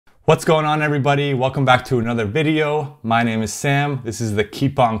What's going on, everybody? Welcome back to another video. My name is Sam. This is the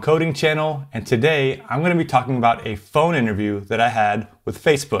Keep On Coding channel, and today I'm going to be talking about a phone interview that I had with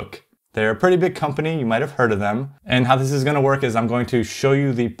Facebook. They're a pretty big company, you might have heard of them. And how this is going to work is I'm going to show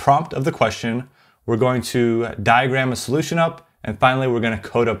you the prompt of the question, we're going to diagram a solution up, and finally we're going to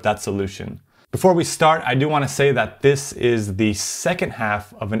code up that solution. Before we start, I do want to say that this is the second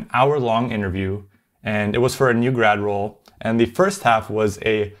half of an hour-long interview, and it was for a new grad role. And the first half was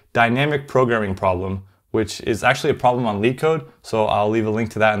a dynamic programming problem, which is actually a problem on LeetCode, so I'll leave a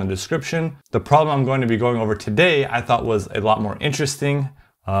link to that in the description. The problem I'm going to be going over today I thought was a lot more interesting,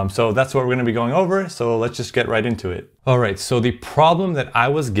 so that's what we're going to be going over, so let's just get right into it. Alright, so the problem that I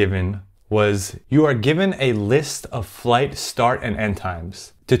was given was you are given a list of flight start and end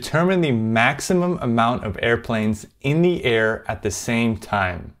times. Determine the maximum amount of airplanes in the air at the same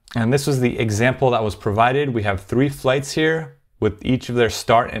time. And this was the example that was provided. We have 3 flights here with each of their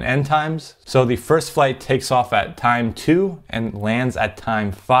start and end times. So the first flight takes off at time 2 and lands at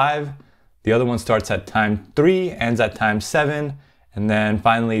time 5. The other one starts at time 3, ends at time 7, and then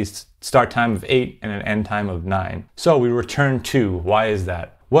finally start time of 8 and an end time of 9. So we return 2. Why is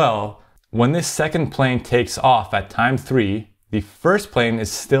that? Well, when this second plane takes off at time 3, the first plane is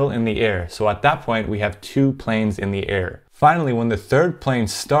still in the air. So at that point, we have 2 planes in the air. Finally, when the third plane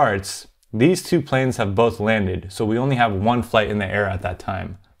starts, these 2 planes have both landed, so we only have 1 flight in the air at that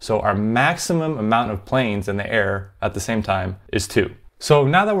time. So our maximum amount of planes in the air at the same time is 2. So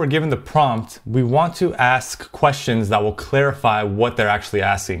now that we're given the prompt, we want to ask questions that will clarify what they're actually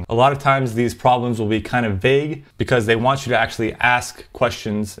asking. A lot of times these problems will be kind of vague because they want you to actually ask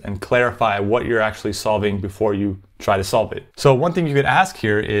questions and clarify what you're actually solving before you try to solve it. So one thing you could ask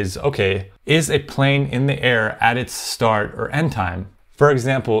here is, okay, is a plane in the air at its start or end time? For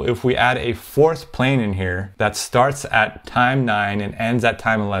example, if we add a 4th plane in here that starts at time 9 and ends at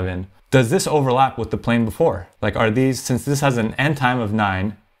time 11, does this overlap with the plane before? Like, are these, since this has an end time of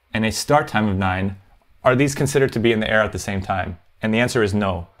 9 and a start time of 9, are these considered to be in the air at the same time? And the answer is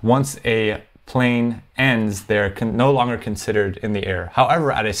no. Once a plane ends, they're no longer considered in the air.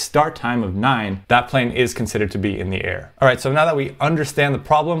 However, at a start time of 9, that plane is considered to be in the air. All right, so now that we understand the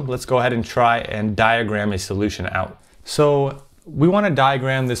problem, let's go ahead and try and diagram a solution out. So we want to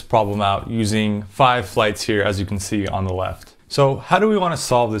diagram this problem out using 5 flights here, as you can see on the left. So how do we want to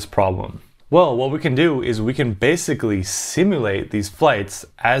solve this problem? Well, what we can do is we can basically simulate these flights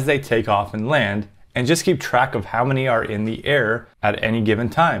as they take off and land and just keep track of how many are in the air at any given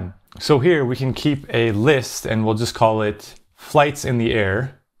time. So here we can keep a list and we'll just call it flights in the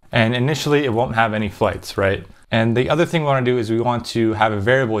air. And initially it won't have any flights, right? And the other thing we want to do is we want to have a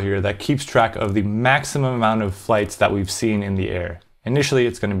variable here that keeps track of the maximum amount of flights that we've seen in the air. Initially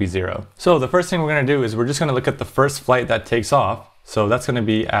it's going to be 0. So the first thing we're going to do is we're just going to look at the first flight that takes off. So that's going to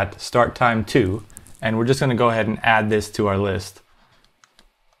be at start time 2. And we're just going to go ahead and add this to our list.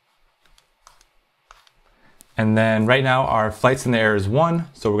 And then right now our flights in the air is 1.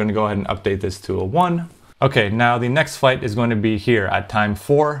 So we're going to go ahead and update this to a 1. Okay, now the next flight is going to be here at time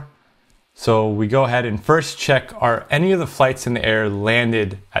 4. So we go ahead and first check, are any of the flights in the air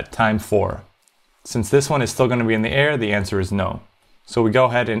landed at time 4? Since this one is still going to be in the air, the answer is no. So we go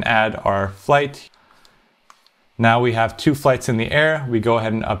ahead and add our flight. Now we have 2 flights in the air. We go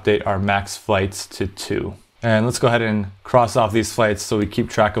ahead and update our max flights to 2. And let's go ahead and cross off these flights so we keep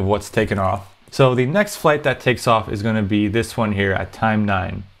track of what's taken off. So the next flight that takes off is going to be this one here at time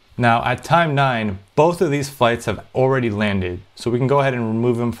 9. Now at time 9, both of these flights have already landed. So we can go ahead and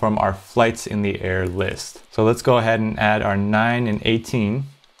remove them from our flights in the air list. So let's go ahead and add our 9 and 18.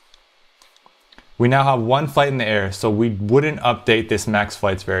 We now have 1 flight in the air, so we wouldn't update this max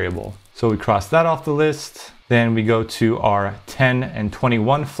flights variable. So we cross that off the list. Then we go to our 10 and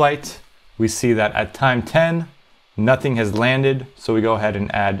 21 flight. We see that at time 10, nothing has landed. So we go ahead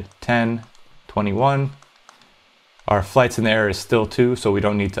and add 10, 21. Our flights in the air is still 2, so we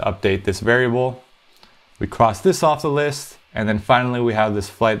don't need to update this variable. We cross this off the list. And then finally, we have this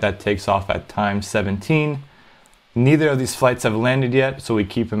flight that takes off at time 17. Neither of these flights have landed yet, so we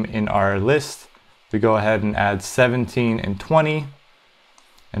keep them in our list. We go ahead and add 17 and 20.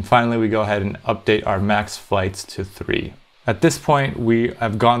 And finally, we go ahead and update our max flights to 3. At this point, we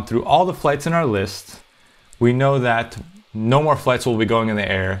have gone through all the flights in our list. We know that no more flights will be going in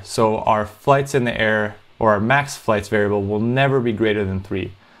the air. So our flights in the air, or our max flights variable, will never be greater than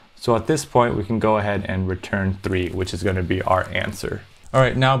 3. So at this point, we can go ahead and return 3, which is going to be our answer. All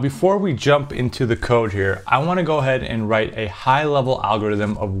right, now before we jump into the code here, I want to go ahead and write a high-level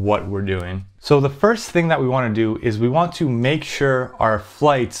algorithm of what we're doing. So the first thing that we want to do is we want to make sure our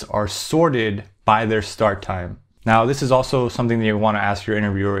flights are sorted by their start time. Now, this is also something that you want to ask your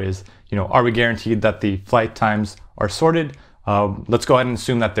interviewer is, are we guaranteed that the flight times are sorted? Let's go ahead and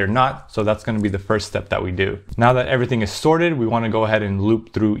assume that they're not. So that's going to be the first step that we do. Now that everything is sorted, we want to go ahead and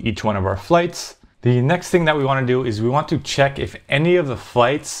loop through each one of our flights. The next thing that we want to do is we want to check if any of the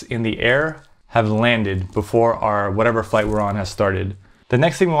flights in the air have landed before our whatever flight we're on has started. The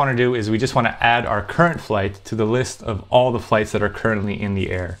next thing we want to do is we just want to add our current flight to the list of all the flights that are currently in the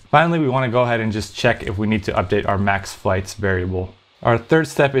air. Finally, we want to go ahead and just check if we need to update our max flights variable. Our third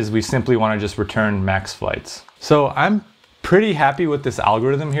step is we simply want to just return max flights. So I'm pretty happy with this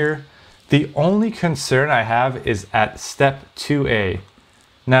algorithm here. The only concern I have is at step 2A.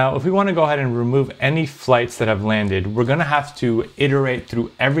 Now, if we want to go ahead and remove any flights that have landed, we're going to have to iterate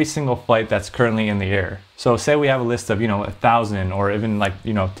through every single flight that's currently in the air. So say we have a list of, 1,000 or even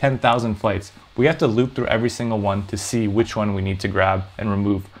 10,000 flights. We have to loop through every single one to see which one we need to grab and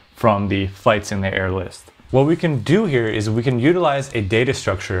remove from the flights in the air list. What we can do here is we can utilize a data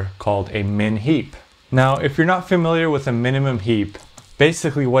structure called a min heap. Now, if you're not familiar with a minimum heap,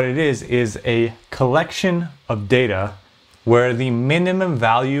 basically what it is a collection of data where the minimum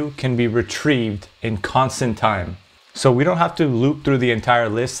value can be retrieved in constant time. So we don't have to loop through the entire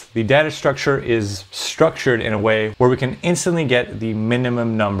list. The data structure is structured in a way where we can instantly get the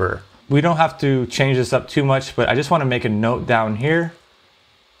minimum number. We don't have to change this up too much, but I just want to make a note down here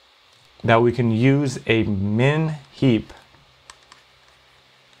that we can use a min heap.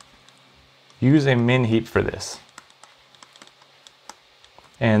 Use a min heap for this.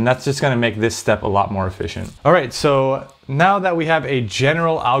 And that's just going to make this step a lot more efficient. All right, so now that we have a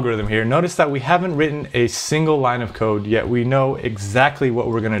general algorithm here, notice that we haven't written a single line of code, yet we know exactly what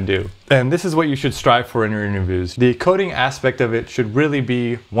we're going to do. And this is what you should strive for in your interviews. The coding aspect of it should really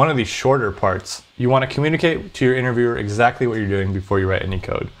be one of the shorter parts. You want to communicate to your interviewer exactly what you're doing before you write any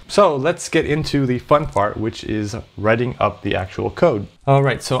code. So let's get into the fun part, which is writing up the actual code. All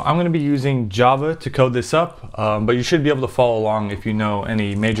right, so I'm going to be using Java to code this up, but you should be able to follow along if you know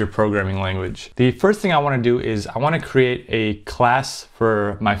any major programming language. The first thing I want to do is I want to create a class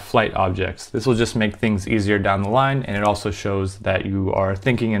for my flight objects. This will just make things easier down the line, and it also shows that you are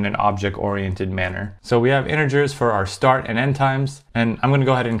thinking in an object-oriented manner. So we have integers for our start and end times, and I'm going to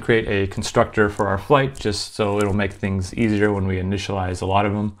go ahead and create a constructor for our flight just so it'll make things easier when we initialize a lot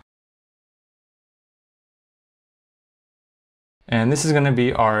of them. And this is going to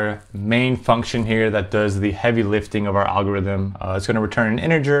be our main function here that does the heavy lifting of our algorithm. It's going to return an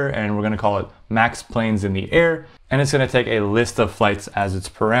integer, and we're going to call it max planes in the air, and it's going to take a list of flights as its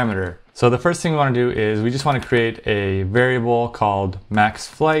parameter. So the first thing we want to do is we just want to create a variable called max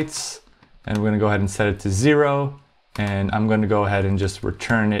flights, and we're going to go ahead and set it to 0, and I'm going to go ahead and just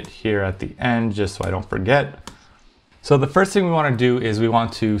return it here at the end just so I don't forget. So the first thing we want to do is we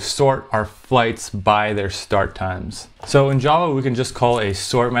want to sort our flights by their start times. So in Java, we can just call a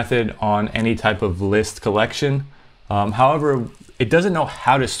sort method on any type of list collection. However, it doesn't know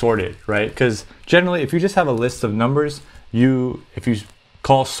how to sort it, right? Because generally, if you just have a list of numbers, if you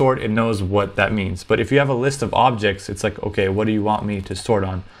call sort, it knows what that means. But if you have a list of objects, it's like, okay, what do you want me to sort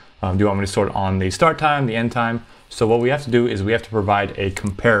on? Do you want me to sort on the start time, the end time? So what we have to do is we have to provide a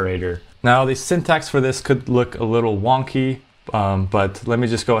comparator. Now the syntax for this could look a little wonky, but let me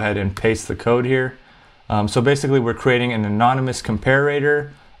just go ahead and paste the code here. So basically we're creating an anonymous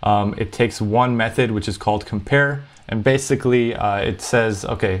comparator. It takes one method, which is called compare, and basically it says,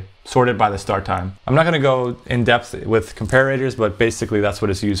 okay, sort it by the start time. I'm not going to go in depth with comparators, but basically that's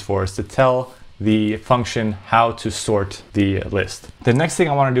what it's used for, is to tell the function how to sort the list. The next thing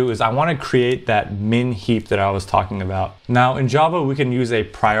I want to do is I want to create that min heap that I was talking about. Now in Java, we can use a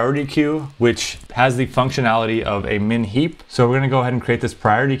priority queue, which has the functionality of a min heap. So we're going to go ahead and create this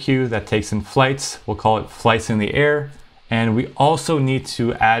priority queue that takes in flights. We'll call it flights in the air. And we also need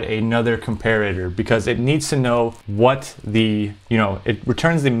to add another comparator because it needs to know what it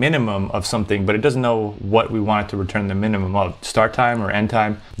returns the minimum of something, but it doesn't know what we want it to return the minimum of, start time or end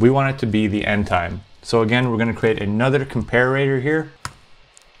time. We want it to be the end time. So again, we're going to create another comparator here.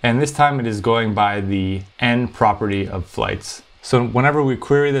 And this time it is going by the end property of flights. So whenever we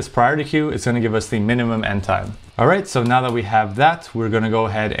query this priority queue, it's going to give us the minimum end time. All right, so now that we have that, we're going to go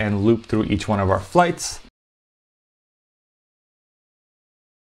ahead and loop through each one of our flights.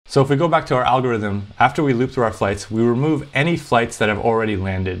 So if we go back to our algorithm, after we loop through our flights, we remove any flights that have already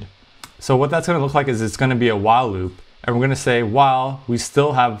landed. So what that's going to look like is it's going to be a while loop. And we're going to say while we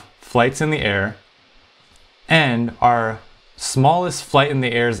still have flights in the air and our smallest flight in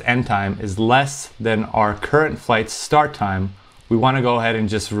the air's end time is less than our current flight's start time, we want to go ahead and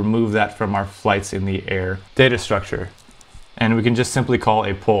just remove that from our flights in the air data structure. And we can just simply call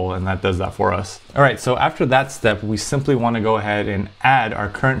a poll, and that does that for us. All right, so after that step, we simply want to go ahead and add our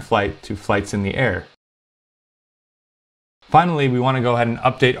current flight to flights in the air. Finally, we want to go ahead and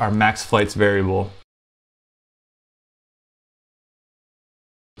update our max flights variable.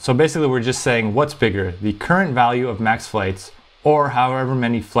 So basically, we're just saying what's bigger, the current value of max flights or however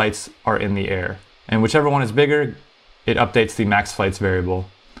many flights are in the air. And whichever one is bigger, it updates the max flights variable.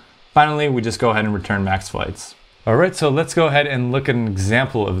 Finally, we just go ahead and return max flights. All right, so let's go ahead and look at an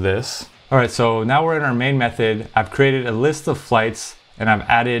example of this. All right, so now we're in our main method. I've created a list of flights and I've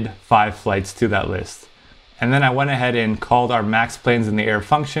added 5 flights to that list. And then I went ahead and called our max planes in the air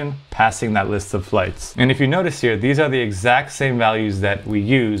function, passing that list of flights. And if you notice here, these are the exact same values that we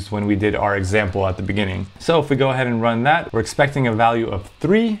used when we did our example at the beginning. So if we go ahead and run that, we're expecting a value of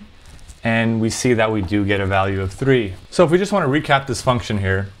 3, and we see that we do get a value of 3. So if we just want to recap this function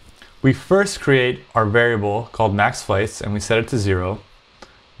here, we first create our variable called max flights and we set it to 0.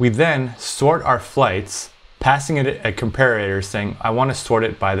 We then sort our flights, passing it a comparator saying, I want to sort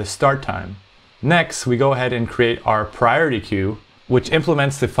it by the start time. Next, we go ahead and create our priority queue, which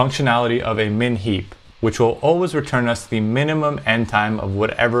implements the functionality of a min heap, which will always return us the minimum end time of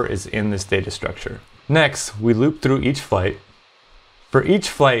whatever is in this data structure. Next, we loop through each flight. For each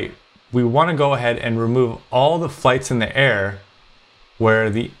flight, we want to go ahead and remove all the flights in the air where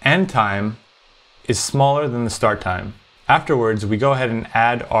the end time is smaller than the start time. Afterwards, we go ahead and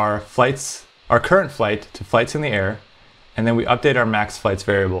add our current flight to flights in the air, and then we update our max flights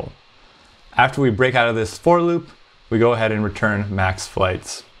variable. After we break out of this for loop, we go ahead and return max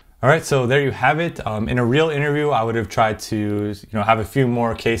flights. All right, so there you have it. In a real interview, I would have tried to have a few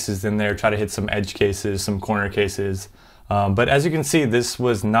more cases in there, try to hit some edge cases, some corner cases. But as you can see, this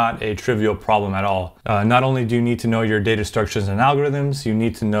was not a trivial problem at all. Not only do you need to know your data structures and algorithms, you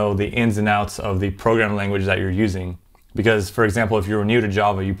need to know the ins and outs of the programming language that you're using. Because, for example, if you're new to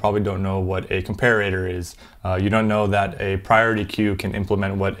Java, you probably don't know what a comparator is. You don't know that a priority queue can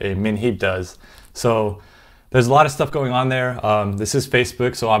implement what a min heap does. So there's a lot of stuff going on there. This is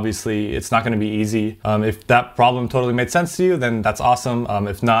Facebook, so obviously it's not going to be easy. If that problem totally made sense to you, then that's awesome.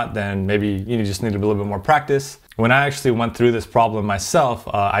 If not, then maybe you just need a little bit more practice. When I actually went through this problem myself,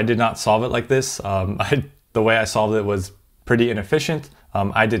 I did not solve it like this. The way I solved it was pretty inefficient.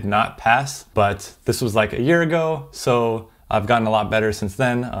 I did not pass, but this was like a year ago, so I've gotten a lot better since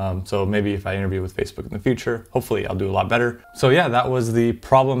then. So maybe if I interview with Facebook in the future, hopefully I'll do a lot better. So yeah, that was the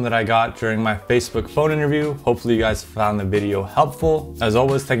problem that I got during my Facebook phone interview. Hopefully you guys found the video helpful. As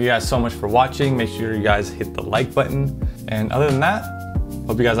always, thank you guys so much for watching. Make sure you guys hit the like button. And other than that,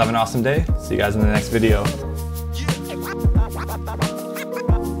 hope you guys have an awesome day. See you guys in the next video.